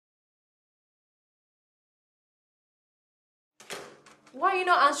Why are you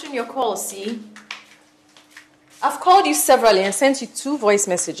not answering your calls, see? I've called you severally and sent you 2 voice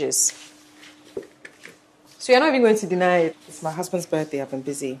messages. So you're not even going to deny it? It's my husband's birthday. I've been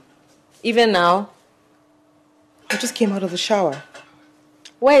busy. Even now? I just came out of the shower.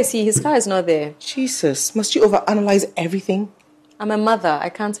 Where is he? His car is not there. Jesus, must you overanalyze everything? I'm a mother. I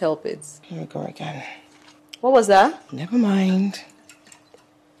can't help it. Here we go again. What was that? Never mind.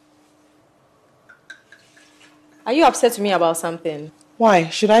 Are you upset with me about something? Why?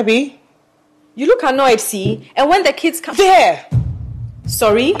 Should I be? You look annoyed, see? And when the kids come... There!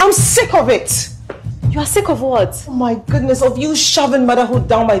 Sorry? I'm sick of it! You are sick of what? Oh my goodness, of you shoving motherhood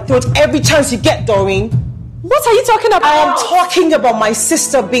down my throat every chance you get, Doreen. What are you talking about? I am talking about my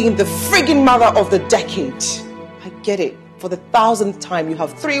sister being the friggin' mother of the decade. I get it. For the 1000th time, you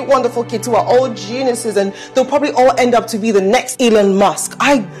have 3 wonderful kids who are all geniuses and they'll probably all end up to be the next Elon Musk.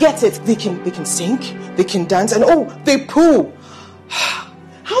 I get it. They can sing, they can dance, and oh, they poo.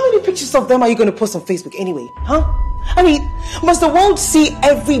 How many pictures of them are you going to post on Facebook anyway, huh? I mean, must the world see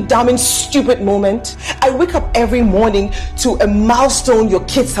every damning stupid moment? I wake up every morning to a milestone your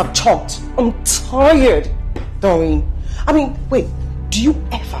kids have chalked. I'm tired, Doreen. I mean, wait, do you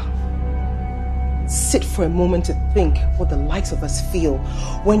ever sit for a moment to think what the likes of us feel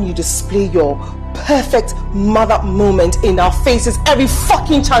when you display your perfect mother moment in our faces every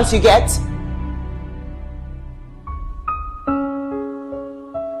fucking chance you get?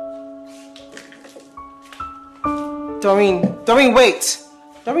 Doreen, wait.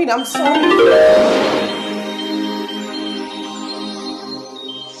 Doreen, I'm sorry.